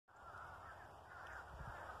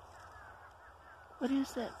What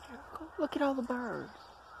is that miracle? Look at all the birds.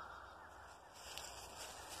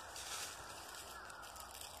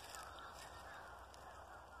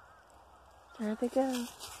 There they go.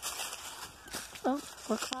 Oh,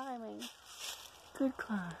 we're climbing. Good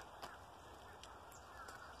climb.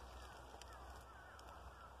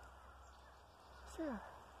 Is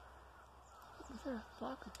there a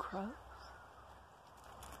flock of crows?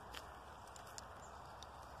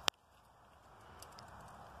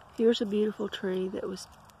 Here's a beautiful tree that was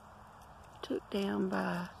took down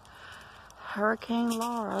by Hurricane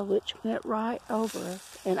Laura, which went right over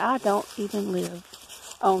us. And I don't even live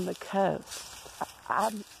on the coast.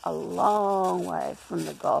 I'm a long way from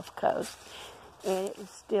the Gulf Coast. And it was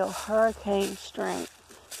still hurricane strength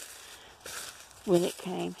when it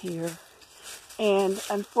came here. And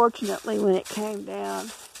unfortunately, when it came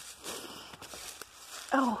down,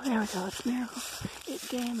 oh, there we go, it's a miracle. It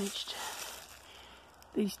damaged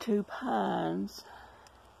these 2 pines.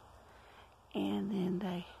 And then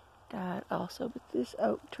they died also. But this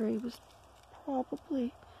oak tree was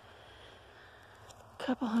probably a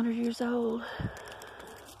couple hundred years old.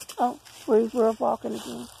 Oh, we're walking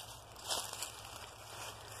again.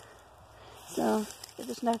 So,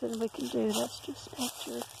 there's nothing we can do. That's just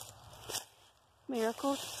nature.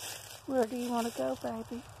 Miracles. Where do you want to go,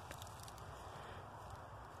 baby?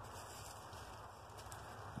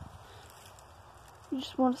 You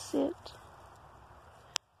just want to sit.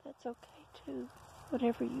 That's okay, too.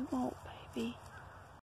 Whatever you want, baby.